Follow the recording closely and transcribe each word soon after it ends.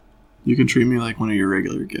You can treat me like one of your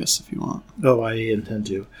regular guests if you want. Oh, I intend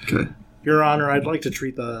to. Okay. Your Honor, I'd like to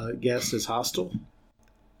treat the guest as hostile.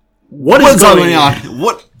 What's going on?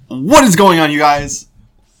 What is going on, you guys?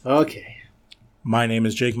 Okay. My name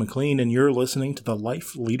is Jake McLean, and you're listening to the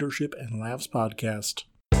Life, Leadership, and Laughs podcast.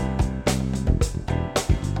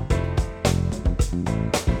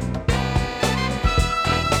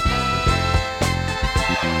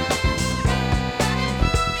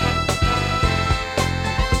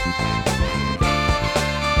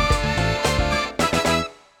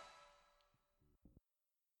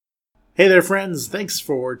 Hey there, friends. Thanks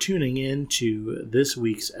for tuning in to this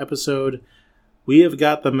week's episode. We have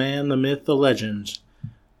got the man, the myth, the legend,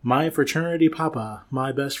 my fraternity papa,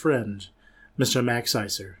 my best friend, Mr. Max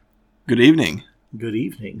Iser. Good evening. Good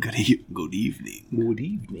evening. Good evening. Good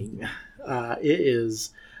evening. It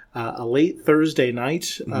is a late Thursday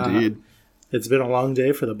night. Indeed. It's been a long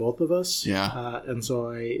day for the both of us. Yeah. And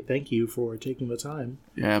so I thank you for taking the time.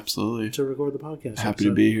 Yeah, absolutely. To record the podcast. Happy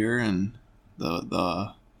to be here in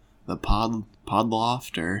the pod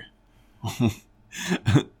loft or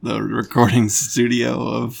the recording studio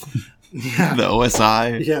of the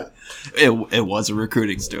OSI. Yeah. It was a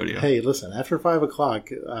recruiting studio. Hey, listen, after 5 o'clock,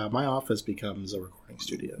 my office becomes a recording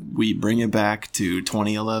studio. We bring it back to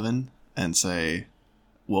 2011 and say,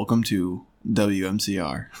 welcome to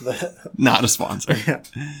WMCR. Not a sponsor. Yeah.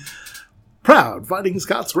 Proud Fighting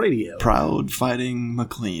Scots Radio. Proud Fighting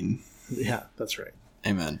McLean. Yeah, that's right.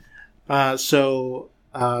 Amen.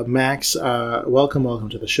 Max, welcome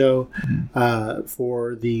to the show.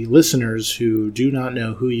 For the listeners who do not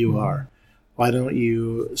know who you are, why don't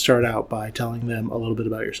you start out by telling them a little bit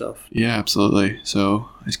about yourself? Yeah, absolutely. So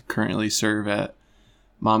I currently serve at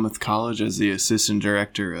Monmouth College as the Assistant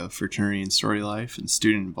Director of Fraternity and Story Life and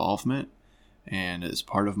Student Involvement. And as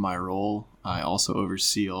part of my role, I also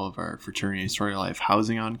oversee all of our Fraternity and Story Life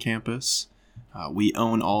housing on campus. We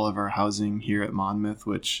own all of our housing here at Monmouth,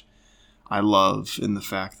 which I love in the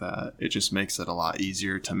fact that it just makes it a lot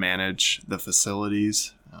easier to manage the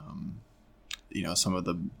facilities. Some of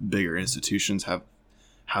the bigger institutions have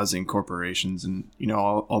housing corporations, and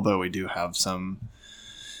although we do have some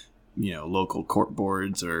local court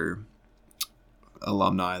boards or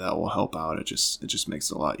alumni that will help out, it just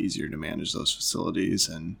makes it a lot easier to manage those facilities.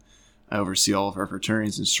 And I oversee all of our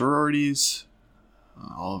fraternities and sororities,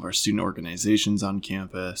 all of our student organizations on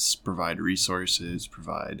campus, provide resources,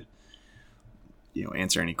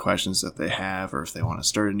 answer any questions that they have, or if they want to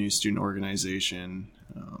start a new student organization,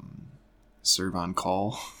 serve on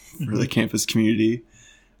call for the campus community.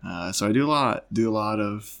 So I do a lot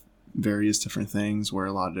of various different things, wear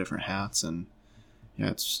a lot of different hats, and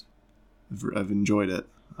yeah, I've enjoyed it.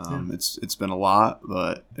 It's been a lot,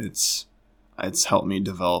 but it's helped me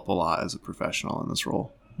develop a lot as a professional in this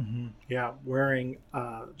role. Mm-hmm. Yeah, wearing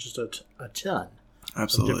just a ton.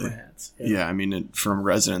 Absolutely. Of different hats. Yeah, I mean, from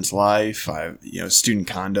residence life, student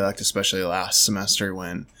conduct, especially last semester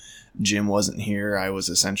when Jim wasn't here, I was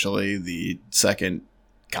essentially the second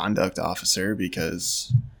conduct officer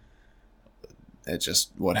because it's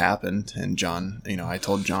just what happened. And John, I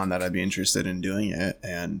told John that I'd be interested in doing it,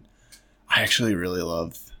 and I actually really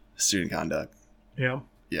love student conduct. Yeah.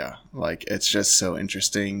 Yeah, it's just so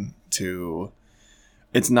interesting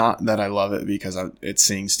it's not that I love it because it's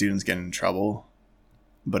seeing students get in trouble,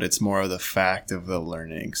 but it's more of the fact of the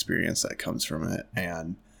learning experience that comes from it.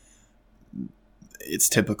 And it's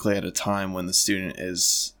typically at a time when the student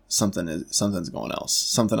something else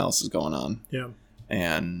is going on. Yeah.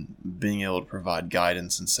 And being able to provide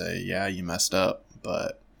guidance and say, yeah, you messed up,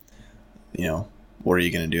 but what are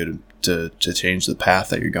you going to do to change the path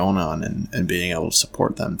that you're going on, and being able to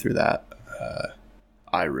support them through that,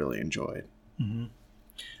 I really enjoyed. Mm-hmm.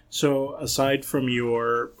 So aside from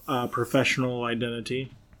your professional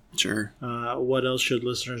identity, sure, what else should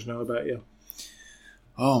listeners know about you?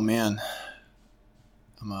 Oh man,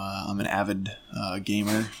 I'm an avid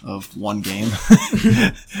gamer of one game.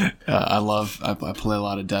 I play a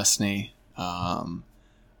lot of Destiny. I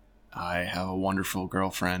have a wonderful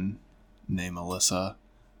girlfriend named Alyssa,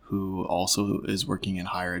 who also is working in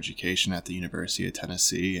higher education at the University of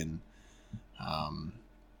Tennessee, and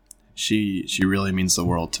she really means the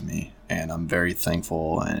world to me, and I'm very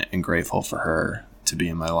thankful and grateful for her to be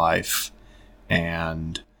in my life.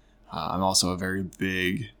 And I'm also a very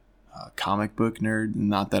big comic book nerd.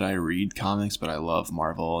 Not that I read comics, but I love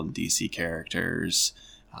Marvel and DC characters,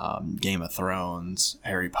 Game of Thrones,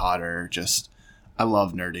 Harry Potter. I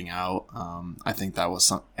love nerding out. I think that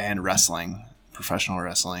was and wrestling, professional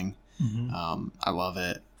wrestling. Mm-hmm. I love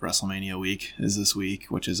it. WrestleMania week is this week,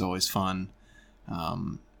 which is always fun.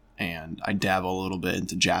 And I dabble a little bit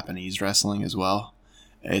into Japanese wrestling as well.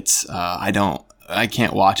 It's I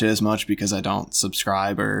can't watch it as much because I don't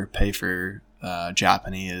subscribe or pay for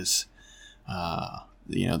Japanese.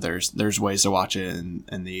 There's ways to watch it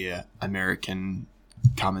in the American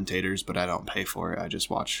commentators, but I don't pay for it. I just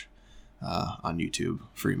watch on YouTube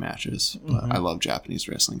free matches. But I love Japanese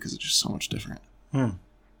wrestling because it's just so much different.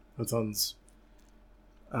 That sounds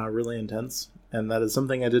really intense, and that is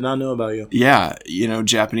something I did not know about you. Yeah,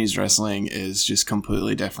 Japanese wrestling is just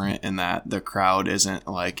completely different in that the crowd isn't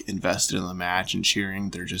like invested in the match and cheering;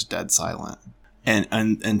 they're just dead silent. And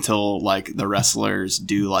until like the wrestlers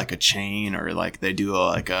do like a chain or like they do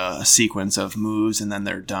a sequence of moves and then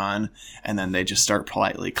they're done and then they just start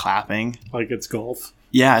politely clapping. Like it's golf.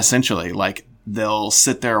 Yeah, essentially. Like they'll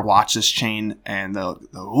sit there, watch this chain and they'll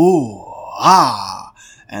go, ooh, ah.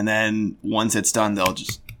 And then once it's done, they'll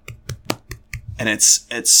just, and it's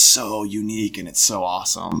so unique and it's so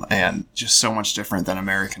awesome and just so much different than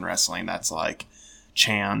American wrestling. That's like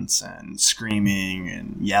chants and screaming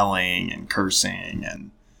and yelling and cursing, and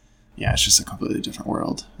yeah, it's just a completely different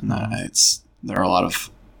world. And there are a lot of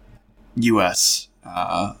U.S.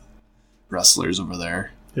 Wrestlers over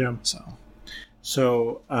there. Yeah.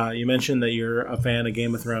 So you mentioned that you're a fan of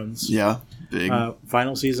Game of Thrones. Yeah, big.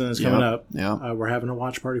 Final season is coming up. Yeah, we're having a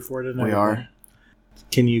watch party for it tonight. We are.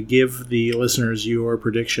 Can you give the listeners your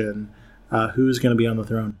prediction? Who's going to be on the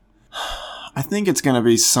throne? I think it's going to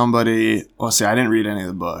be somebody. Well, see, I didn't read any of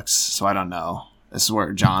the books, so I don't know. This is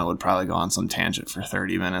where John would probably go on some tangent for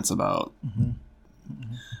 30 minutes about.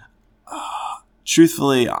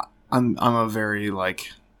 Truthfully, I'm a very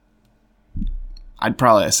like. I'd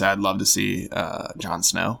probably say I'd love to see Jon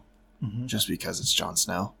Snow, just because it's Jon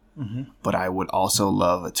Snow. But I would also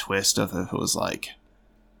love a twist of if it was like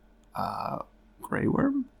Grey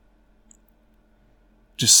Worm,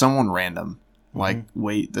 just someone random. Like,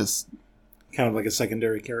 wait, this. Kind of like a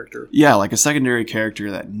secondary character. Yeah, like a secondary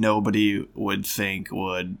character that nobody would think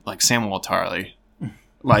would, like Samuel Tarly.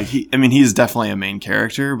 Like, he's definitely a main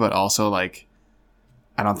character, but also, like,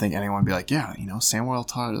 I don't think anyone would be like, yeah, Samuel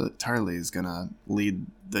Tarly is going to lead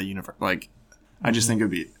the universe. Like, I just think it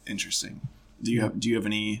would be interesting. Do you have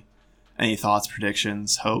any thoughts,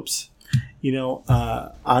 predictions, hopes?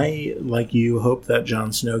 I, like you, hope that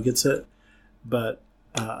Jon Snow gets it, but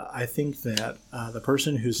I think that the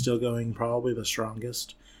person who's still going probably the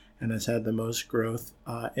strongest and has had the most growth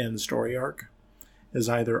in story arc is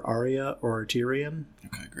either Arya or Tyrion.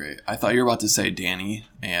 Okay, great. I thought you were about to say Dany,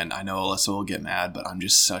 and I know Alyssa will get mad, but I'm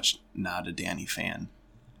just such not a Dany fan.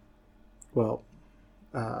 Well,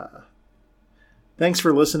 thanks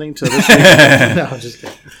for listening to this. No, I'm just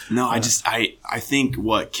kidding. No, I think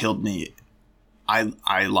what killed me,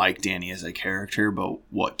 I like Dany as a character, but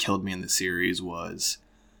what killed me in the series was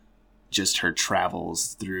just her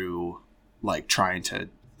travels through, like, trying to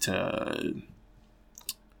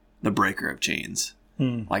the breaker of chains.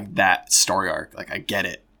 Like, that story arc. Like, I get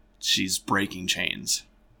it. She's breaking chains.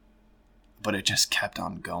 But it just kept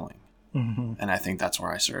on going. And I think that's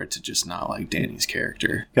where I started to just not like Dany's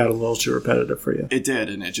character. Got a little too repetitive for you. It did,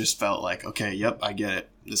 and it just felt like, okay, yep, I get it.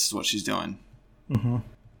 This is what she's doing.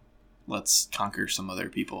 Let's conquer some other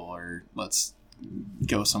people, or let's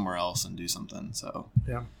go somewhere else and do something. So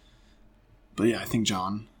yeah. But yeah, I think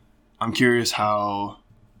John. I'm curious how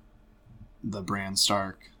the Bran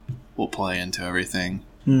Stark will play into everything.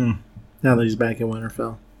 Now that he's back in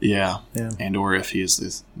Winterfell. Yeah. And or if he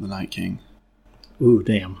is the Night King. Ooh,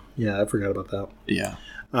 damn. Yeah, I forgot about that. Yeah.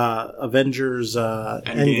 Avengers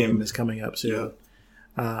Endgame is coming up soon.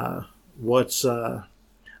 Yeah.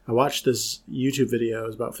 I watched this YouTube video. It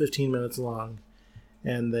was about 15 minutes long,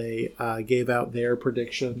 and they gave out their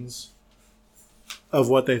predictions of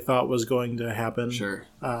what they thought was going to happen. Sure.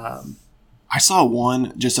 I saw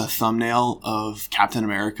just a thumbnail of Captain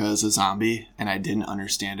America as a zombie, and I didn't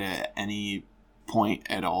understand it at any point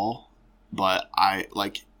at all. But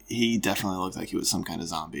he definitely looked like he was some kind of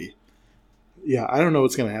zombie. Yeah, I don't know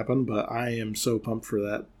what's going to happen, but I am so pumped for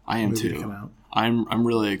that. I am movie too. To come out. I'm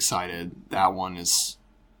really excited. That one is.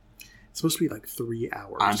 It's supposed to be like 3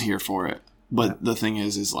 hours. I'm here for it. But the thing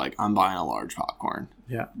is like, I'm buying a large popcorn.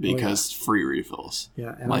 Yeah. Because free refills.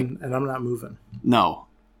 Yeah, and I'm not moving. No.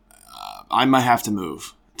 I might have to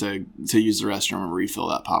move to use the restroom and refill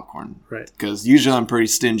that popcorn. Right. Because usually I'm pretty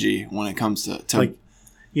stingy when it comes to like,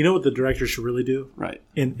 you know what the director should really do? Right.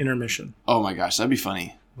 In intermission. Oh my gosh, that'd be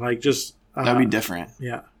funny. Like, just... that'd be different.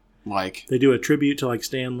 Yeah. Like... They do a tribute to, like,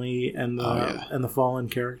 Stan Lee and the fallen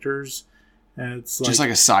characters. And it's just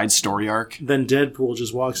like a side story arc. Then Deadpool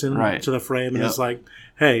just walks in to the frame and is like,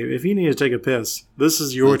 hey, if you need to take a piss, this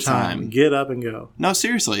is your time. Get up and go. No,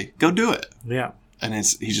 seriously. Go do it. Yeah. And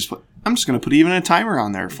he just put... I'm just going to put even a timer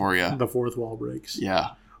on there for you. The fourth wall breaks.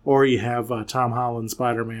 Yeah. Or you have Tom Holland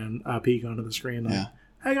Spider-Man peek onto the screen like,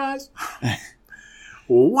 hey guys,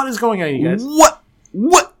 what is going on, you guys?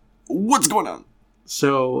 What's going on?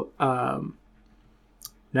 So,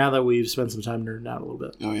 now that we've spent some time nerding out a little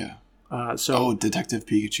bit. Oh, yeah. Detective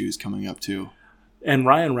Pikachu is coming up, too. And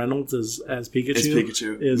Ryan Reynolds as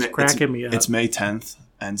Pikachu, is cracking me up. It's May 10th,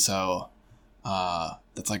 and so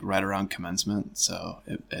that's like right around commencement, so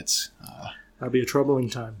it's... that'll be a troubling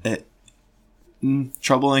time.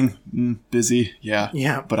 Troubling, busy, yeah.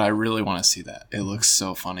 Yeah. But I really want to see that. It looks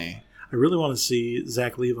so funny. I really want to see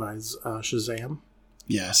Zach Levi's Shazam.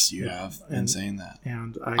 Yes, you have been saying that.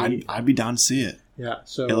 And I'd be down to see it. Yeah,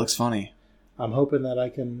 so it looks funny. I'm hoping that I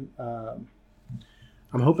can.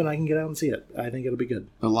 I'm hoping I can get out and see it. I think it'll be good.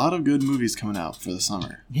 A lot of good movies coming out for the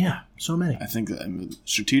summer. Yeah, so many. I think that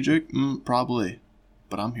strategic, probably,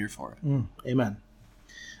 but I'm here for it. Amen.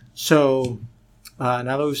 So now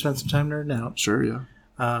that we've spent some time nerding out, sure,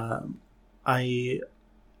 yeah. I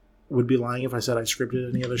would be lying if I said I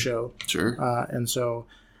scripted any other show. Sure. And so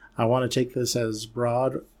I want to take this as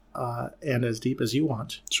broad and as deep as you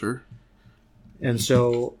want. Sure. And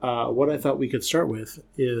so what I thought we could start with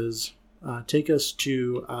is take us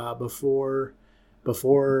to before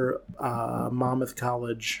Monmouth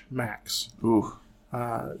College Max. Ooh.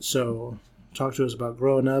 So talk to us about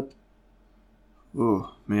growing up. Ooh,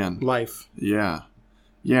 man. Life. Yeah.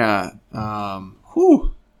 Yeah.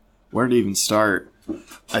 Where to even start?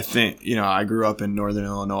 I think, I grew up in Northern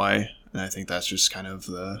Illinois, and I think that's just kind of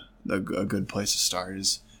a good place to start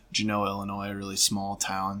is Juneau, Illinois, a really small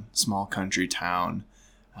town, small country town,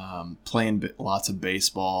 playing lots of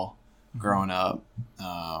baseball growing up.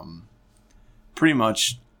 Pretty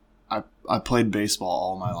much, I played baseball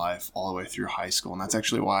all my life, all the way through high school, and that's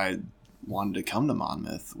actually why I wanted to come to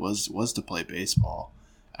Monmouth, was to play baseball.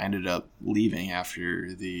 I ended up leaving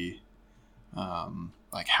after the,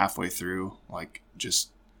 halfway through, I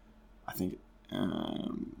think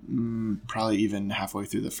probably even halfway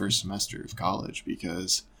through the first semester of college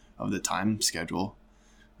because of the time schedule.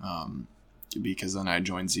 Because then I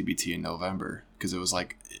joined ZBT in November because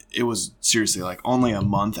it was seriously only a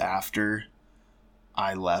month after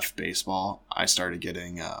I left baseball, I started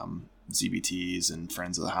getting ZBTs and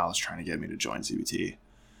friends of the house trying to get me to join ZBT.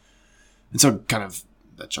 And so kind of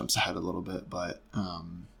that jumps ahead a little bit, but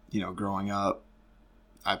growing up,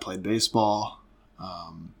 I played baseball.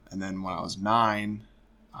 And then when I was 9,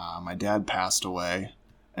 my dad passed away,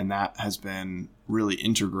 and that has been really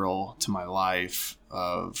integral to my life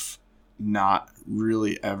of not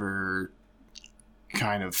really ever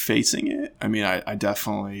kind of facing it. I mean, I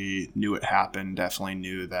definitely knew it happened, definitely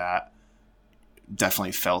knew that,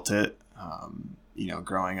 definitely felt it.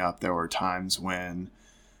 Growing up, there were times when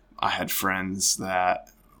I had friends that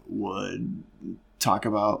would talk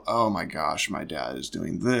about, oh my gosh, my dad is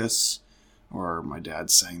doing this, or my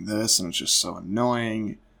dad's saying this, and it's just so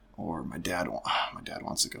annoying, or my dad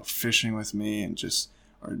wants to go fishing with me and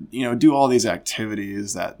do all these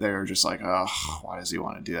activities that they're just like, oh, why does he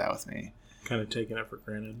want to do that with me? Kind of taking it for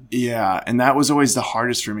granted. Yeah, and that was always the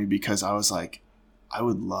hardest for me because I was like, I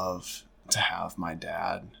would love to have my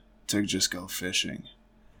dad to just go fishing,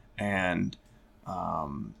 and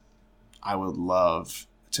I would love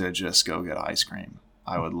to just go get ice cream.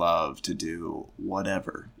 I would love to do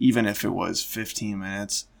whatever, even if it was 15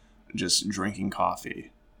 minutes, just drinking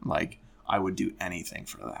coffee. I would do anything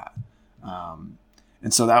for that.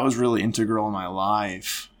 And so that was really integral in my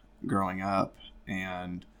life growing up.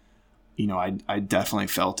 And, I definitely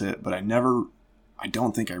felt it, but I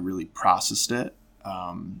don't think I really processed it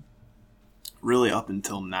really up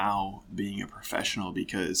until now being a professional,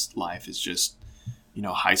 because life is just,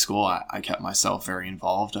 high school, I kept myself very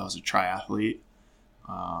involved. I was a triathlete.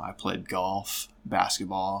 I played golf,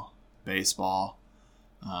 basketball, baseball,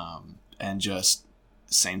 and just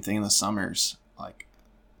same thing in the summers.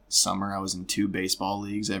 Summer, I was in 2 baseball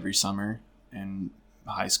leagues every summer in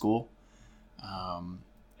high school.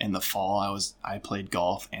 In the fall, I played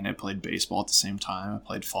golf and I played baseball at the same time. I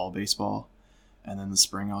played fall baseball, and then in the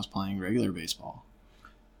spring I was playing regular baseball.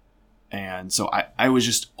 And so I was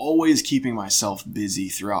just always keeping myself busy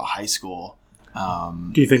throughout high school.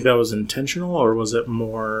 Do you think that was intentional, or was it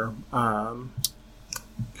more kind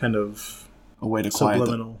of a way to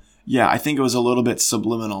subliminal? Yeah, I think it was a little bit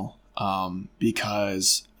subliminal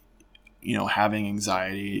because, having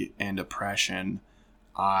anxiety and depression,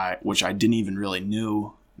 which I didn't even really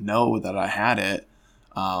know that I had it.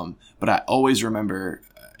 But I always remember,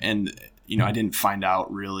 and, I didn't find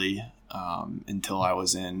out really until I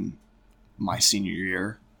was in my senior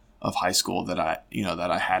year of high school that I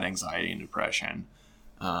had anxiety and depression.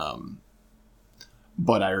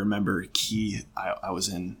 But I remember I was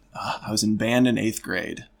in band in 8th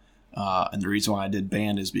grade. And the reason why I did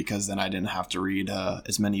band is because then I didn't have to read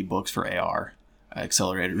as many books for AR,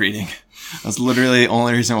 accelerated reading. That's literally the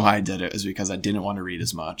only reason why I did it, is because I didn't want to read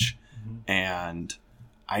as much. And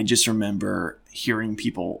I just remember hearing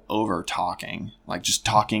people over talking, like just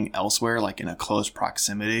talking elsewhere, like in a close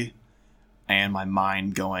proximity, and my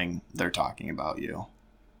mind going, they're talking about you.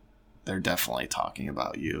 They're definitely talking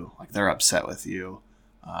about you. Like, they're upset with you.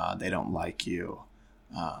 They don't like you.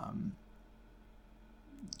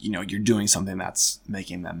 You're doing something that's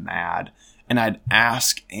making them mad. And I'd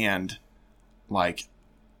ask, and like,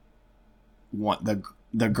 what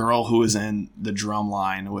the girl who was in the drum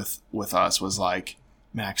line with us was like,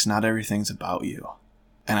 Max, not everything's about you.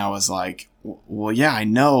 And I was like, well, yeah, I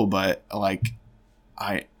know, but like,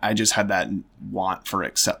 I just had that want for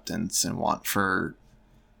acceptance and want for,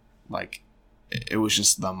 like, it was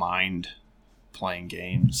just the mind playing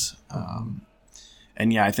games.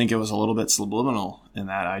 And yeah, I think it was a little bit subliminal in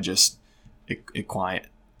that it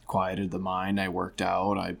quieted the mind. I worked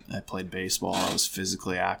out. I played baseball. I was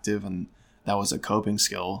physically active, and that was a coping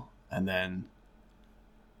skill. And then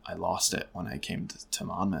I lost it when I came to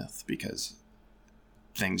Monmouth, because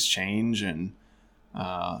things change, and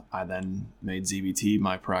I then made ZBT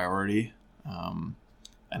my priority, and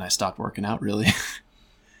I stopped working out, really.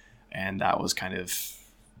 And that was kind of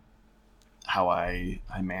how I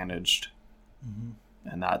managed.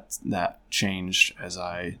 And that changed as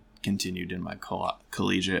I continued in my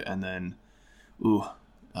collegiate, and then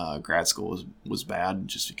grad school was bad,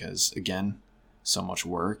 just because, again, so much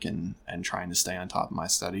work and trying to stay on top of my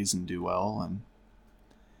studies and do well. And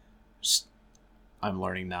just, I'm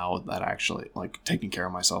learning now that actually, like, taking care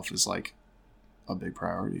of myself is like a big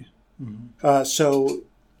priority. So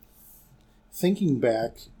thinking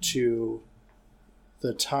back to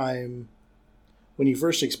the time when you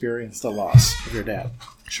first experienced the loss of your dad.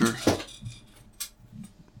 Sure.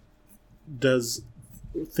 Does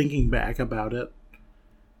thinking back about it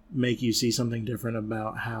make you see something different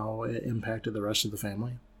about how it impacted the rest of the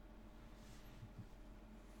family?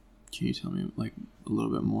 Can you tell me, like, a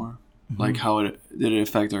little bit more? Like, how did it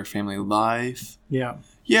affect our family life? Yeah.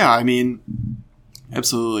 Yeah, I mean,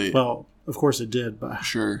 absolutely. Well, of course it did, but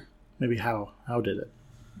Sure. maybe how did it?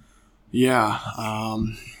 Yeah.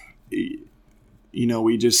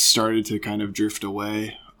 We just started to kind of drift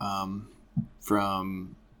away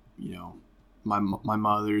from, my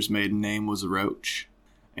mother's maiden name was Roach,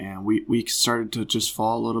 and we started to just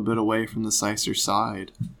fall a little bit away from the Sicer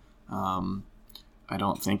side. I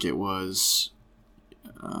don't think it was,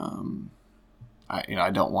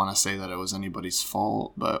 I don't want to say that it was anybody's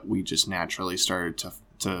fault, but we just naturally started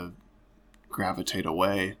to gravitate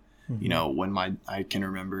away. When I can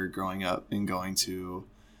remember growing up and going to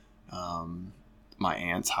my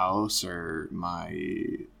aunt's house or my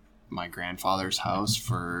grandfather's house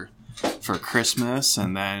for Christmas,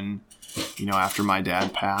 and then after my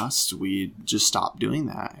dad passed, we just stopped doing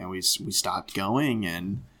that, and we stopped going.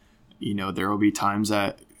 And there will be times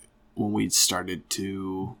that when we started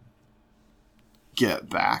to get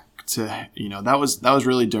back to that was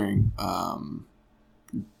really during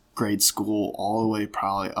grade school, all the way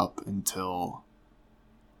probably up until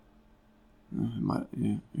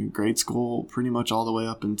grade school, pretty much all the way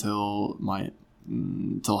up until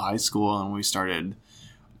high school. And we started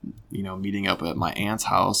meeting up at my aunt's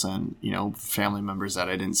house, and family members that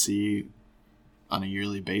I didn't see on a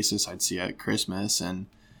yearly basis, I'd see at Christmas. And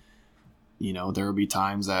there would be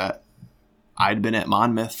times that I'd been at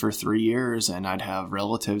Monmouth for 3 years, and I'd have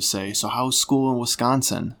relatives say, "So how's school in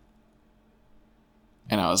Wisconsin?"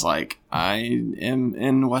 And I was like, "I am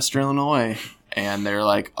in Western Illinois." And they're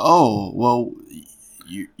like, "Oh, well,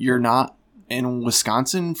 you're not in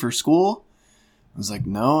Wisconsin for school?" I was like,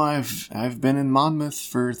 "No, I've been in Monmouth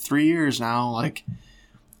for 3 years now." Like,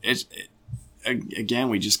 again,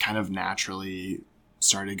 we just kind of naturally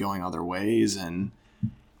started going other ways, and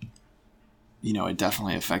it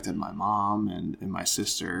definitely affected my mom and my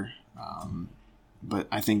sister. But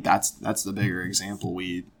I think that's the bigger example.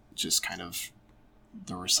 We just kind of,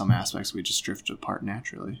 there were some aspects we just drifted apart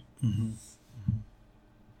naturally.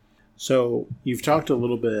 So you've talked a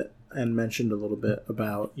little bit and mentioned a little bit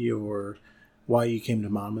about why you came to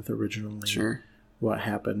Monmouth originally. Sure. What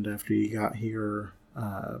happened after you got here?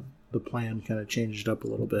 The plan kind of changed up a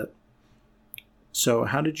little bit. So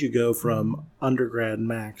how did you go from undergrad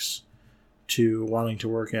Max to wanting to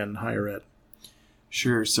work in higher ed?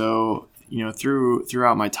 Sure. So,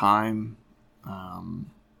 throughout my time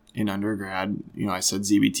in undergrad, I said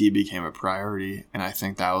ZBT became a priority. And I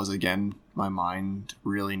think that was, again, my mind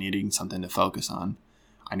really needing something to focus on.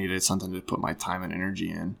 I needed something to put my time and energy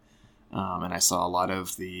in. And I saw a lot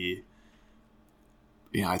of the,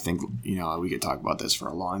 I think, we could talk about this for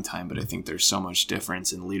a long time, but I think there's so much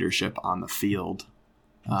difference in leadership on the field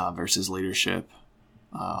versus leadership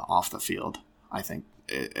off the field. I think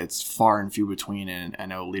it's far and few between, and I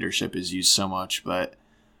know leadership is used so much, but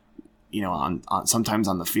on sometimes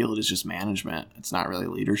on the field it's just management. It's not really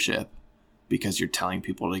leadership, because you're telling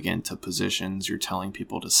people to get into positions, you're telling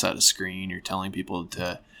people to set a screen, you're telling people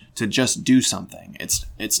to just do something.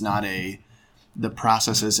 It's not the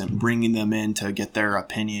process isn't bringing them in to get their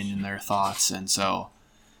opinion and their thoughts, and so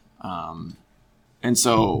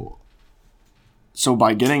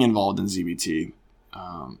by getting involved in ZBT,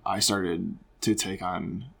 I started to take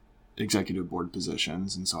on executive board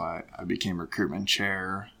positions, and so I became recruitment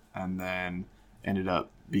chair, and then ended up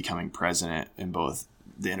becoming president in both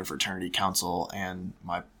the Interfraternity Council and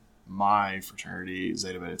my fraternity,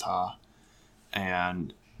 Zeta Beta Tau.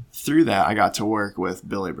 And through that, I got to work with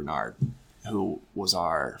Billy Bernard, who was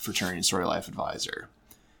our fraternity and story life advisor.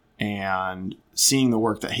 And seeing the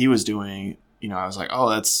work that he was doing, I was like, oh,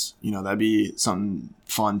 that's, that'd be something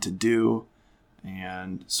fun to do.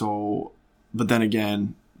 And so, but then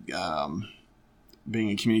again, being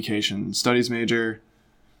a communication studies major,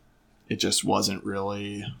 it just wasn't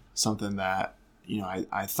really something that,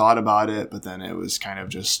 I thought about it, but then it was kind of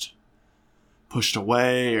just pushed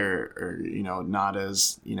away or not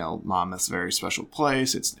as, Monmouth's a very special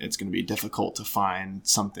place. It's going to be difficult to find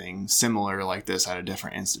something similar like this at a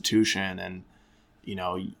different institution. And,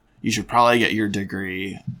 you should probably get your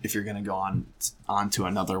degree if you're going to go on to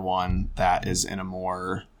another one that is in a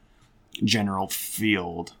more general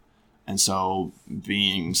field. And so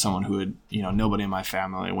being someone who had, nobody in my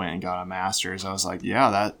family went and got a master's, I was like,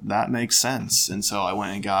 yeah, that makes sense. And so I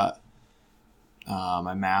went and got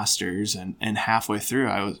my master's, and halfway through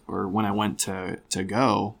when I went to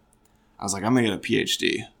go, I was like, I'm going to get a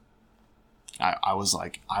PhD. I was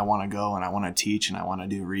like, I want to go and I want to teach and I want to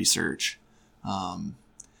do research.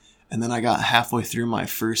 And then I got halfway through my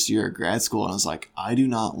first year of grad school, and I was like, I do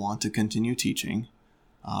not want to continue teaching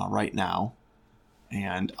right now.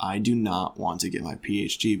 And I do not want to get my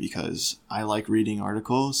PhD because I like reading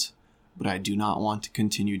articles, but I do not want to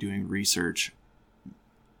continue doing research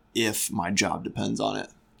if my job depends on it.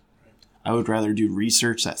 I would rather do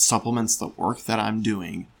research that supplements the work that I'm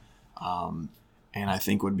doing, and I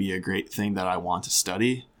think would be a great thing that I want to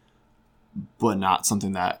study, but not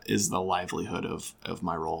something that is the livelihood of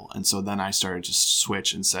my role. And so then I started to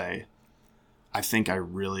switch and say, I think I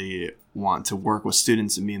really want to work with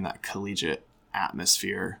students and be in that collegiate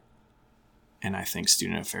atmosphere, and I think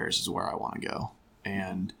student affairs is where I want to go.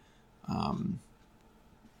 And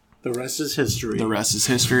the rest is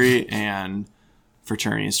history. And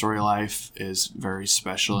fraternity and story life is very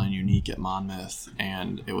special and unique at Monmouth,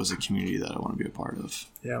 and it was a community that I want to be a part of.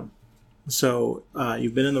 Yeah. So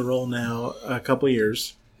you've been in the role now a couple of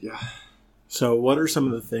years. Yeah. So what are some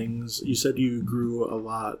of the things, you said you grew a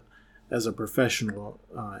lot as a professional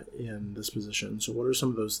in this position. So what are some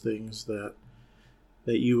of those things that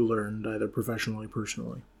you learned either professionally or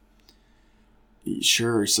personally?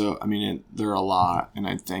 Sure. So, there are a lot, and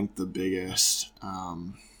I think the biggest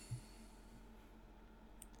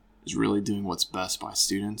is really doing what's best by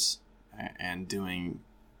students and doing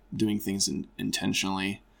things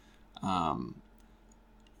intentionally.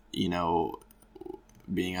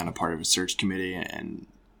 Being on a part of a search committee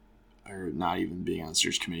or not even being on a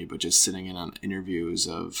search committee, but just sitting in on interviews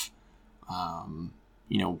of,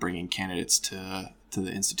 bringing candidates to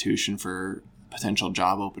the institution for potential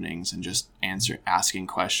job openings and just asking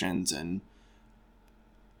questions. And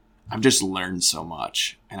I've just learned so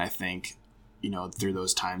much. And I think, through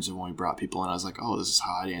those times when we brought people in, I was like, oh, this is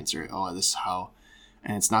how I'd answer it. Oh, this is how.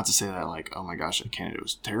 And it's not to say that like, oh my gosh, that candidate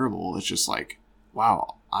was terrible. It's just like,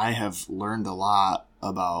 wow, I have learned a lot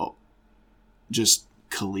about just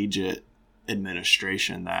collegiate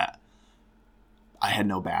administration that I had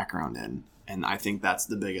no background in. And I think that's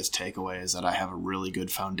the biggest takeaway, is that I have a really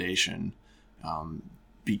good foundation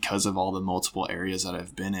because of all the multiple areas that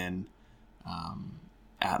I've been in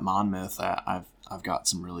at Monmouth. I've got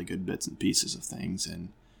some really good bits and pieces of things. And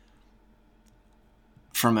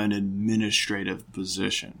from an administrative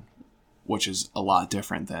position, which is a lot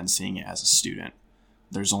different than seeing it as a student.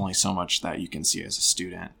 There's only so much that you can see as a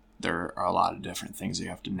student. There are a lot of different things you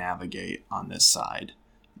have to navigate on this side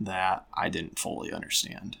that I didn't fully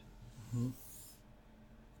understand. Mm-hmm.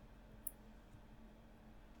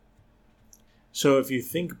 So if you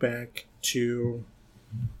think back to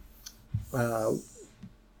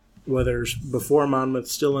whether it's before Monmouth,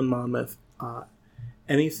 still in Monmouth,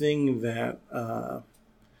 anything that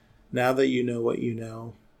now that you know what you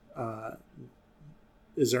know,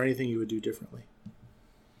 is there anything you would do differently?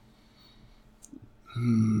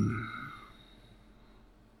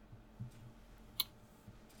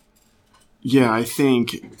 Yeah, I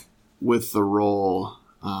think with the role,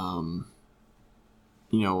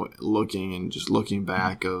 looking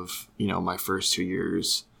back of, my first 2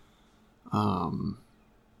 years,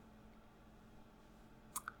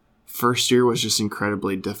 first year was just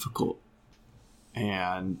incredibly difficult,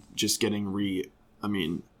 and just getting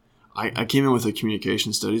I came in with a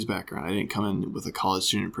communication studies background. I didn't come in with a college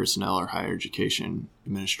student personnel or higher education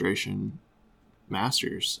administration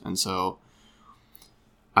master's. And so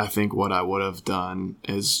I think what I would have done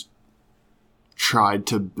is tried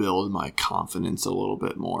to build my confidence a little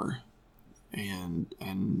bit more, and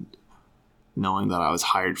knowing that I was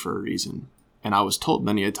hired for a reason. And I was told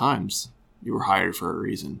many a times, you were hired for a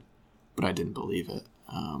reason, but I didn't believe it.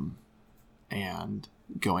 And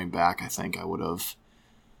going back, I think I would have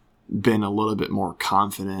been a little bit more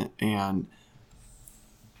confident, and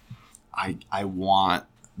I want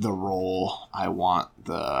the role, I want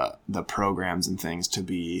the programs and things to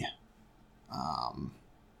be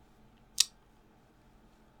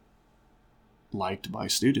liked by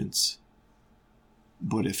students.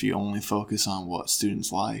 But if you only focus on what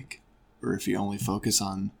students like, or if you only focus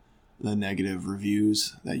on the negative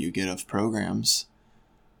reviews that you get of programs,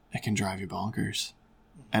 it can drive you bonkers.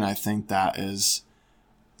 And I think that is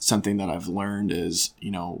something that I've learned is,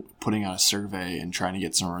 putting out a survey and trying to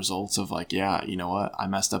get some results of like, yeah, you know what, I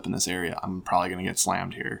messed up in this area. I'm probably going to get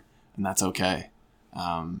slammed here, and that's okay.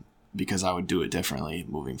 Because I would do it differently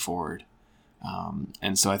moving forward.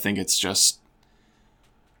 And so I think it's just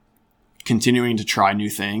continuing to try new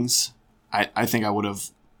things. I think I would have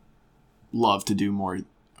loved to do more,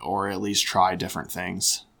 or at least try different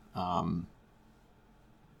things.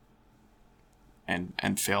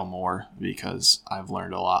 And fail more, because I've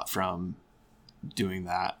learned a lot from doing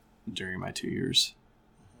that during my 2 years.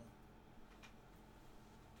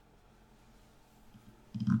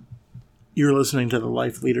 You're listening to the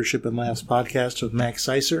Life, Leadership, and Laughs podcast with Max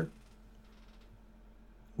Seisser.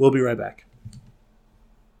 We'll be right back.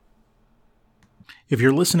 If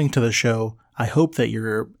you're listening to the show, I hope that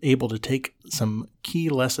you're able to take some key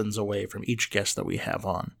lessons away from each guest that we have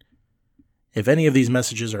on. If any of these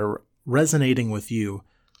messages are resonating with you,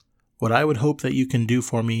 what I would hope that you can do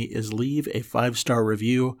for me is leave a 5-star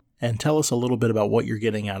review and tell us a little bit about what you're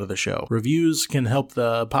getting out of the show. Reviews can help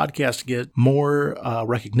the podcast get more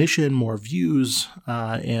recognition, more views,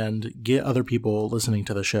 and get other people listening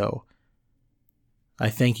to the show. I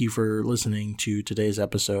thank you for listening to today's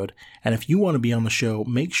episode, and if you want to be on the show,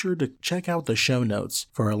 make sure to check out the show notes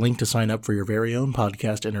for a link to sign up for your very own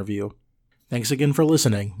podcast interview. Thanks again for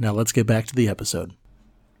listening. Now let's get back to the episode.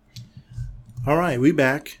 All right, we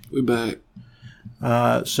back.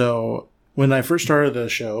 So when I first started the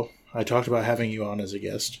show, I talked about having you on as a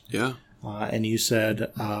guest. Yeah. And you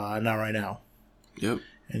said, not right now. Yep.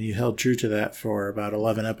 And you held true to that for about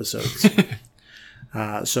 11 episodes.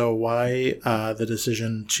 So why the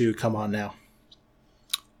decision to come on now?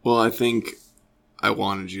 Well, I think I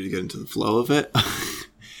wanted you to get into the flow of it.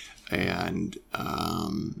 And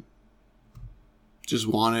just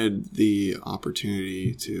wanted the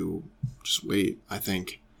opportunity to just wait. I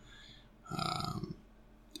think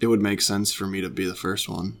it would make sense for me to be the first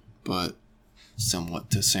one, but somewhat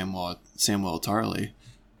to Samuel Tarley,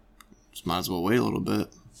 just might as well wait a little bit.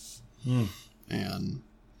 And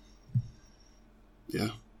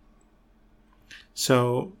yeah.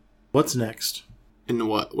 So what's next? And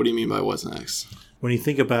what do you mean by what's next? When you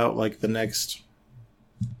think about like the next,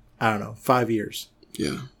 5 years.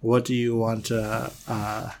 Yeah. What do you want to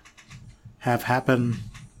have happen,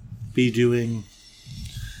 be doing?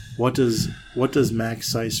 What does Max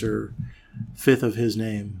Seisser, fifth of his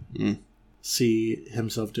name, see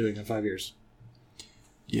himself doing in 5 years?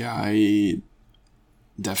 Yeah, I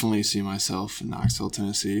definitely see myself in Knoxville,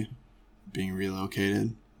 Tennessee, being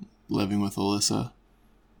relocated, living with Alyssa.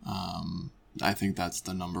 I think that's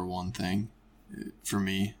the number one thing for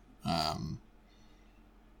me.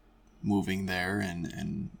 Moving there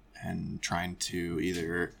and trying to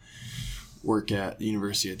either work at the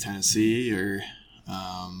University of Tennessee or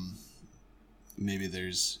maybe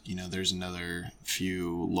there's another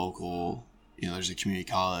few local, there's a community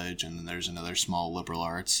college and then there's another small liberal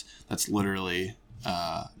arts that's literally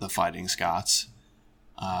the Fighting Scots,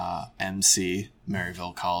 MC,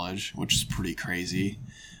 Maryville College, which is pretty crazy.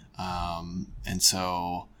 And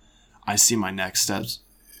so I see my next steps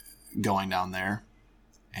going down there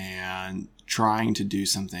and trying to do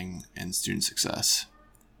something in student success.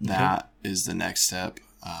 Okay. That is the next step.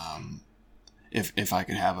 If I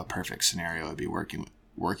could have a perfect scenario, I'd be working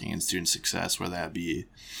working in student success, whether that be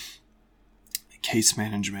case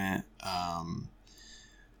management,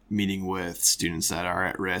 meeting with students that are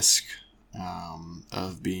at risk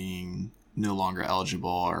of being no longer eligible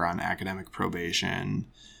or on academic probation,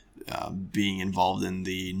 being involved in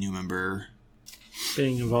the new member.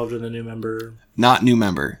 Not new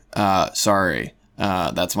member. Sorry.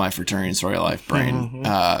 That's my fraternity and story life brain.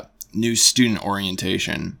 New student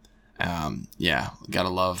orientation. Gotta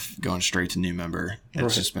love going straight to new member.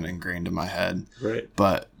 It's just been ingrained in my head. Right.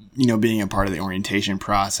 But, being a part of the orientation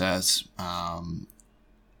process,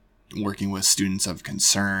 working with students of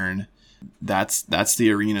concern, that's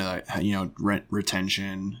the arena,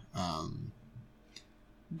 retention.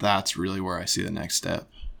 That's really where I see the next step.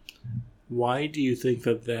 Why do you think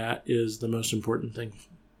that is the most important thing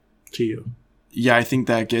to you? Yeah, I think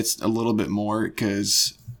that gets a little bit more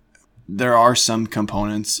because there are some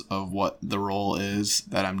components of what the role is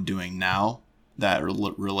that I'm doing now that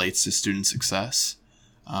relates to student success.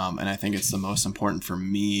 And I think it's the most important for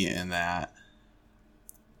me in that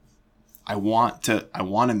I want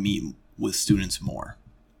to meet with students more.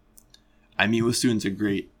 I meet with students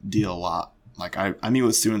a lot. Like I meet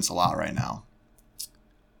with students a lot right now.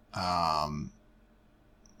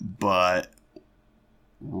 But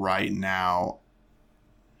right now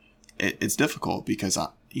it's difficult because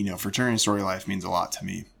fraternity and story life means a lot to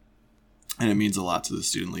me, and it means a lot to the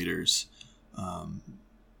student leaders.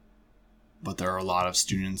 But there are a lot of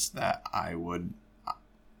students that I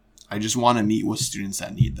just want to meet with students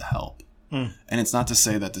that need the help. And it's not to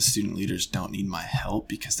say that the student leaders don't need my help,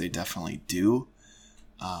 because they definitely do.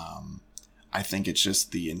 I think it's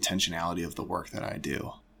just the intentionality of the work that I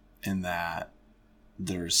do, in that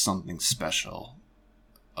there's something special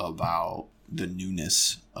about the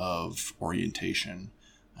newness of orientation,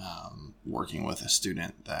 working with a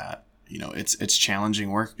student that, it's challenging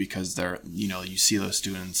work because you see those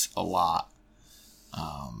students a lot.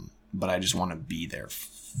 But I just want to be there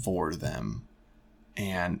for them.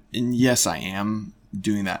 And yes, I am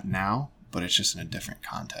doing that now, but it's just in a different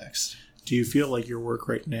context. Do you feel like your work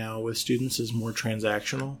right now with students is more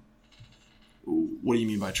transactional? What do you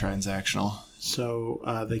mean by transactional?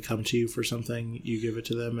 So they come to you for something, you give it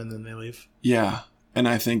to them, and then they leave? Yeah. And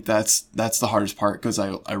I think that's the hardest part, because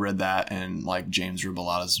I read that in like James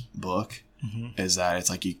Rubelata's book, is that it's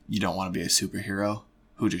like you don't want to be a superhero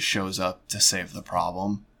who just shows up to save the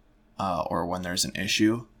problem or when there's an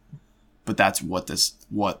issue. But that's what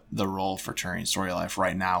the role of fraternity and story life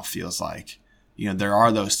right now feels like. There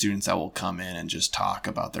are those students that will come in and just talk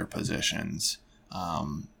about their positions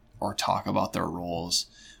or talk about their roles.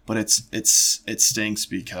 But it stinks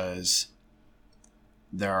because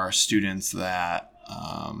there are students that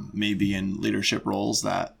may be in leadership roles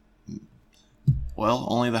that,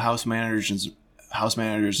 only the house managers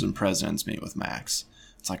and presidents meet with Max.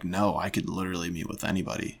 It's like, no, I could literally meet with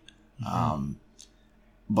anybody.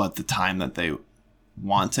 But the time that they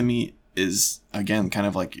want to meet is, again, kind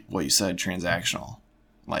of like what you said, transactional.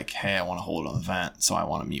 Like, hey, I want to hold an event, so I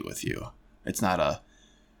want to meet with you. It's not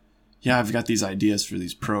I've got these ideas for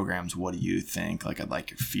these programs. What do you think? Like, I'd like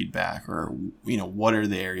your feedback, or, what are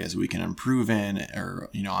the areas we can improve in? Or,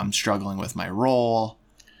 I'm struggling with my role.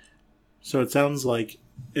 So it sounds like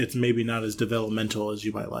it's maybe not as developmental as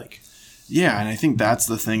you might like. Yeah, and I think that's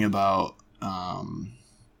the thing about,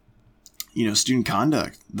 student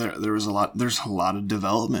conduct. There's a lot of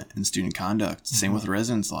development in student conduct. Same with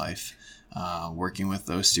residence life. Working with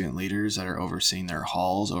those student leaders that are overseeing their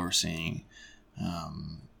halls, overseeing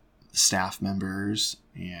staff members.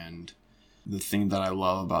 And the thing that I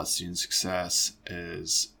love about student success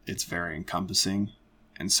is it's very encompassing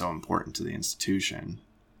and so important to the institution.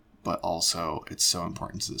 But also it's so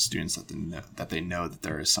important to the students that they know that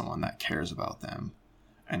there is someone that cares about them.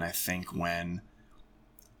 And I think when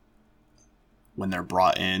they're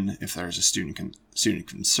brought in, if there's a student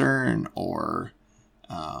concern, or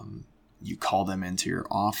you call them into your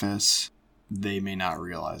office, they may not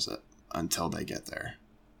realize it until they get there,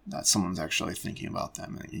 that someone's actually thinking about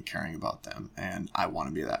them and caring about them. And I want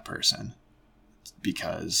to be that person,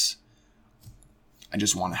 because I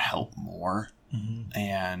just want to help more.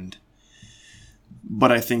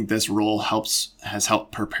 But I think this role has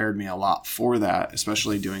helped prepared me a lot for that,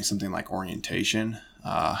 especially doing something like orientation,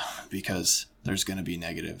 because there's going to be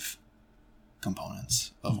negative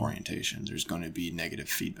components of orientation. There's going to be negative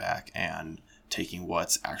feedback, and taking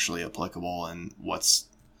what's actually applicable and what's,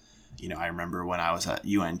 I remember when I was at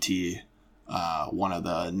UNT, one of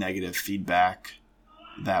the negative feedback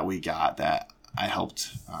that we got, that I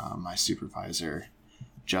helped my supervisor,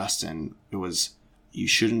 Justin, it was, you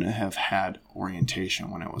shouldn't have had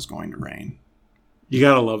orientation when it was going to rain. You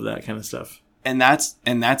gotta love that kind of stuff. And that's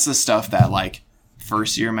the stuff that like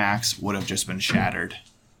first year Max would have just been shattered.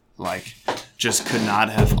 Like just could not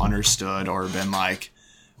have understood or been like,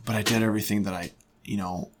 but I did everything that I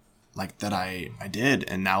did.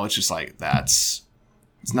 And now it's just like, it's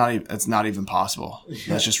not even possible. Yeah.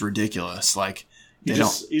 That's just ridiculous. Like you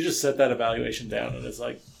just set that evaluation down and it's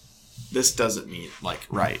like, this doesn't mean like,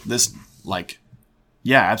 right. This like,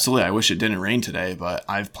 yeah, absolutely. I wish it didn't rain today, but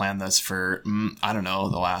I've planned this for, I don't know,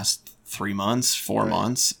 the last 3 months, 4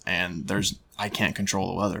 months, and I can't control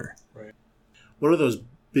the weather. Right. What are those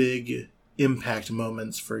big impact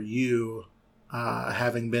moments for you,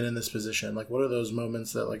 having been in this position? Like, what are those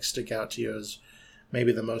moments that like stick out to you as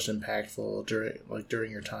maybe the most impactful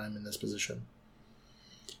during your time in this position?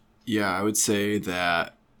 Yeah, I would say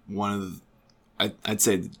that I'd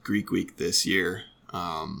say Greek Week this year,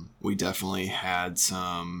 we definitely had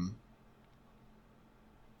some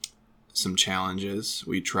challenges.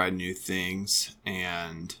 We tried new things,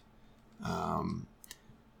 and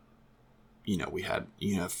we had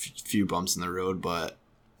a few bumps in the road. But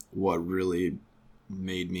what really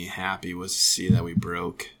made me happy was to see that we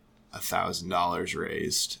broke $1,000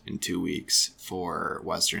 raised in 2 weeks for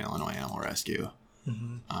Western Illinois Animal Rescue,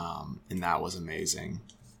 and that was amazing.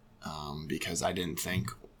 Because I didn't think,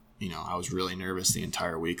 I was really nervous the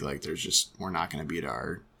entire week. Like, we're not going to beat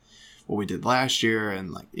what we did last year.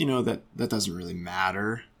 And like, that doesn't really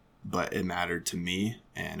matter, but it mattered to me.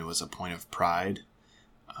 And it was a point of pride.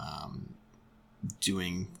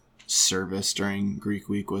 Doing service during Greek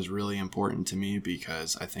Week was really important to me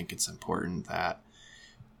because I think it's important that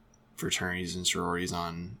fraternities and sororities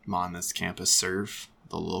on Monmouth's campus serve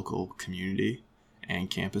the local community and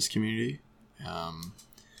campus community.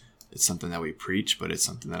 It's something that we preach, but it's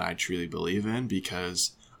something that I truly believe in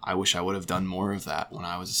because I wish I would have done more of that when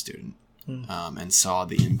I was a student, and saw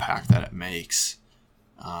the impact that it makes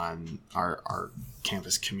on our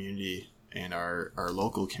campus community and our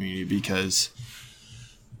local community, because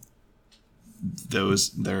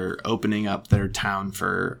they're opening up their town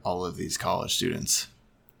for all of these college students.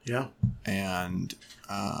 Yeah. And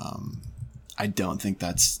I don't think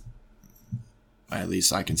that's, at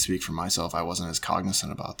least I can speak for myself, I wasn't as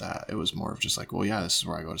cognizant about that. It was more of just like, well, yeah, this is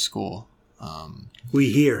where I go to school. We're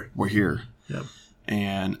here. Yep.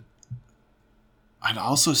 And I'd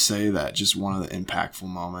also say that just one of the impactful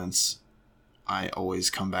moments I always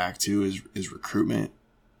come back to is recruitment,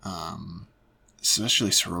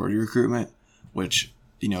 especially sorority recruitment, which,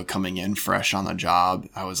 coming in fresh on the job,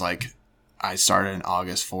 I started on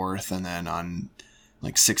August 4th, and then on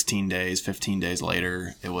like 15 days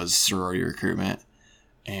later, it was sorority recruitment.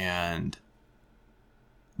 And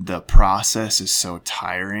the process is so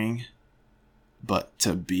tiring, but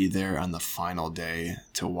to be there on the final day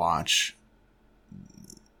to watch,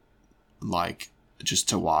 just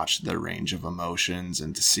to watch the range of emotions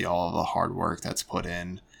and to see all of the hard work that's put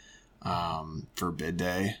in for bid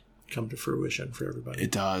day come to fruition for everybody.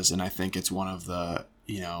 It does. And I think it's one of the,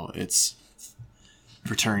 it's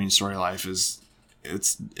fraternity and sorority life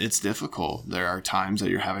it's difficult. There are times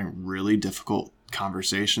that you're having really difficult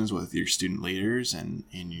conversations with your student leaders and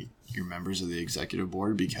your members of the executive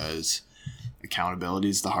board, because accountability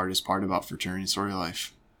is the hardest part about fraternity and sorority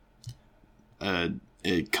life.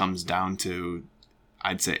 It comes down to,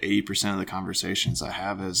 I'd say 80% of the conversations I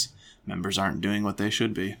have is members aren't doing what they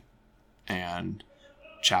should be. And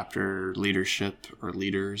chapter leadership or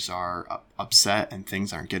leaders are upset and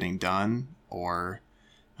things aren't getting done, or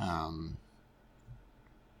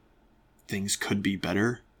things could be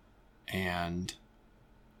better, and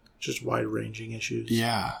just wide-ranging issues.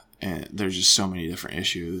 Yeah, and there's just so many different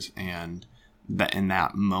issues, and that in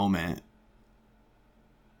that moment,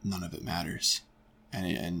 none of it matters.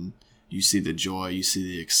 And you see the joy, you see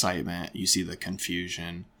the excitement, you see the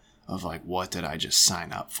confusion of like, what did I just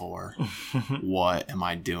sign up for? What am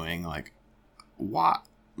I doing? Like, what?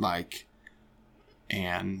 Like,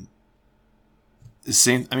 and the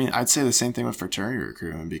same, I'd say the same thing with fraternity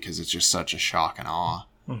recruitment, because it's just such a shock and awe.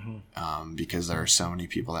 Because there are so many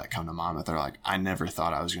people that come to Monmouth that are like, I never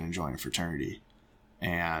thought I was going to join a fraternity.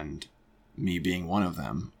 And me being one of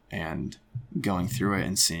them, and going through it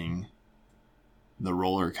and seeing the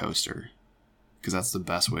roller coaster, because that's the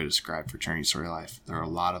best way to describe fraternity sorority life. There are a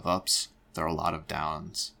lot of ups, there are a lot of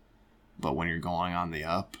downs, but when you're going on the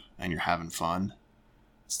up and you're having fun,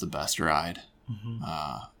 it's the best ride.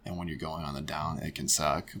 And when you're going on the down, it can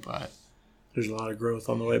suck, but there's a lot of growth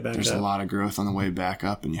on the way back up. There's a lot of growth on the way back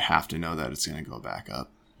up, and you have to know that it's going to go back up.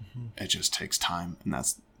 It just takes time, and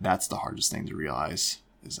that's the hardest thing to realize,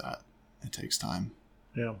 is that it takes time.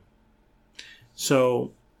 Yeah.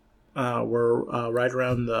 So we're right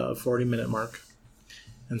around the 40-minute mark.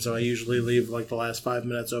 And so I usually leave like the last 5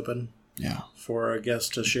 minutes open for our guests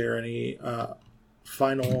to share any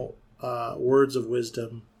final words of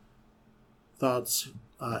wisdom, thoughts,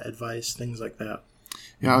 advice, things like that.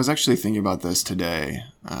 Yeah, I was actually thinking about this today.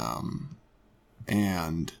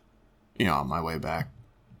 And, on my way back,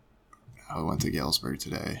 I went to Galesburg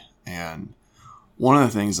today. And one of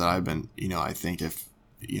the things that I've been, I think if,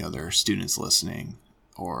 there are students listening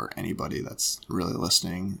or anybody that's really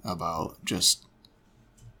listening about just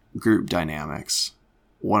group dynamics,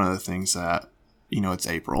 one of the things that, it's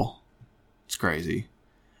April. It's crazy.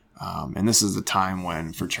 And this is the time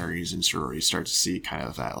when fraternities and sororities start to see kind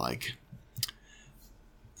of that, like,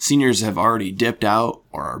 seniors have already dipped out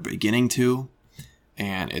or are beginning to,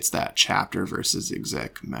 and it's that chapter versus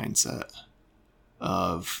exec mindset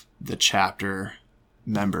of the chapter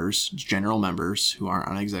members, general members who aren't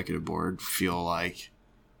on executive board feel like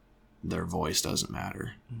their voice doesn't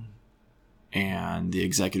matter. And the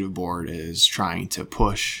executive board is trying to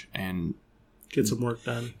push and get some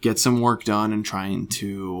work done and trying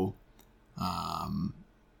to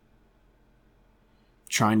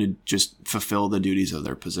just fulfill the duties of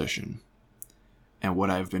their position. And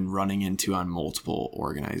what I've been running into on multiple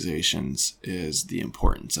organizations is the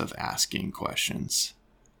importance of asking questions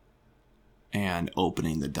and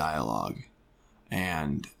opening the dialogue.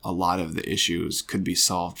 And a lot of the issues could be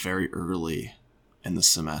solved very early in the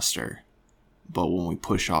semester. But when we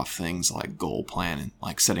push off things like goal planning,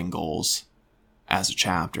 like setting goals as a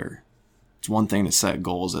chapter, it's one thing to set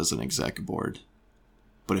goals as an exec board.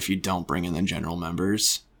 But if you don't bring in the general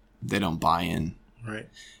members, they don't buy in. Right.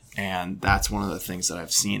 And that's one of the things that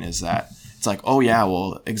I've seen is that it's like, oh yeah,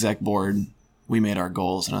 well, exec board, we made our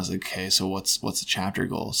goals. And I was like, okay, so what's the chapter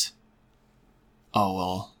goals? Oh,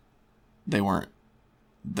 well, they're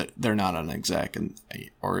not an exec they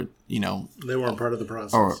weren't part of the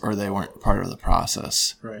process. Or they weren't part of the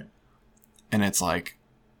process. Right. And it's like,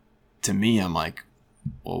 to me, I'm like,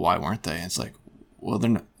 well, why weren't they? And it's like, well, they're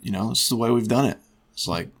not, this is the way we've done it. It's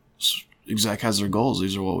like, exec has their goals.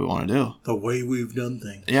 These are what we want to do. The way we've done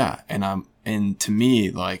things. Yeah. And to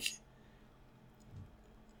me, like,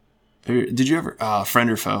 did you ever, Friend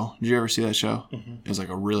or Foe? Did you ever see that show? Mm-hmm. It was like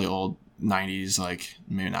a really old 90s, like,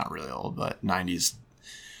 maybe not really old, but 90s.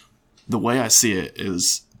 The way I see it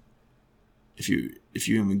is if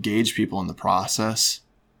you engage people in the process,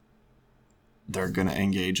 they're going to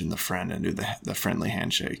engage in the friend and do the friendly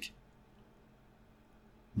handshake.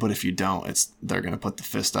 But if you don't, they're going to put the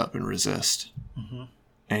fist up and resist. Mm-hmm.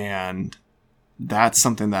 And that's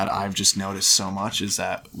something that I've just noticed so much is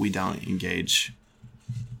that we don't engage.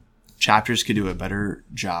 Chapters could do a better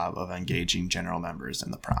job of engaging general members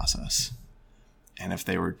in the process. And if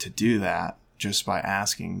they were to do that just by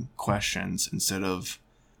asking questions instead of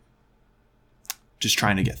just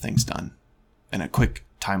trying to get things done in a quick,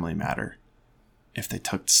 timely manner, if they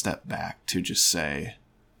took a step back to just say,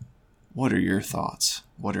 what are your thoughts?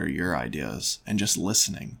 What are your ideas? And just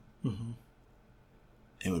listening, mm-hmm.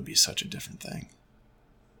 It would be such a different thing.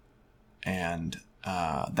 And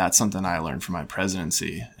that's something I learned from my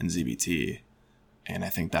presidency in ZBT. And I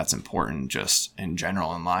think that's important just in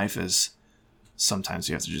general in life is sometimes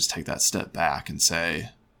you have to just take that step back and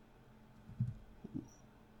say,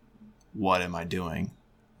 what am I doing?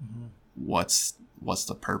 Mm-hmm. What's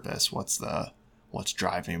the purpose? What's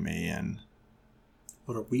driving me? And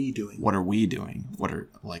what are we doing?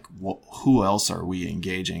 Who else are we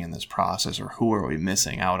engaging in this process, or who are we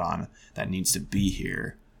missing out on that needs to be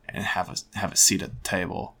here and have a seat at the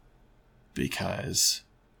table, because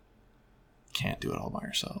you can't do it all by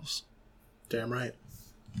yourselves. Damn right.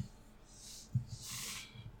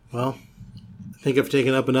 Well, I think I've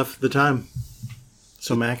taken up enough of the time.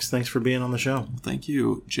 So Max, thanks for being on the show. Thank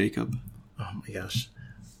you, Jacob. Oh my gosh.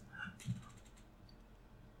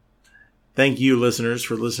 Thank you, listeners,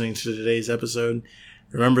 for listening to today's episode.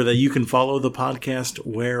 Remember that you can follow the podcast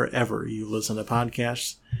wherever you listen to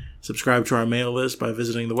podcasts. Subscribe to our mail list by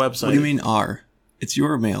visiting the website. What do you mean our? It's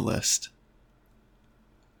your mail list.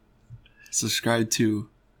 Subscribe to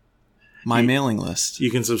my mailing list. You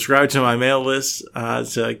can subscribe to my mail list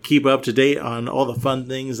to keep up to date on all the fun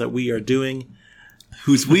things that we are doing.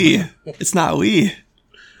 Who's we? It's not we.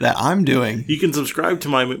 That I'm doing. You can subscribe to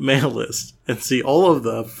my mail list and see all of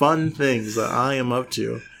the fun things that I am up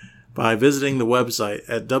to by visiting the website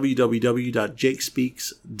at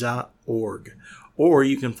www.jakespeaks.org. Or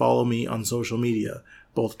you can follow me on social media,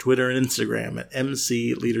 both Twitter and Instagram at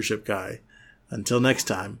MC Leadership Guy. Until next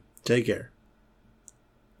time, take care.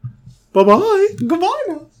 Bye-bye. Goodbye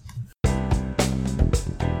now.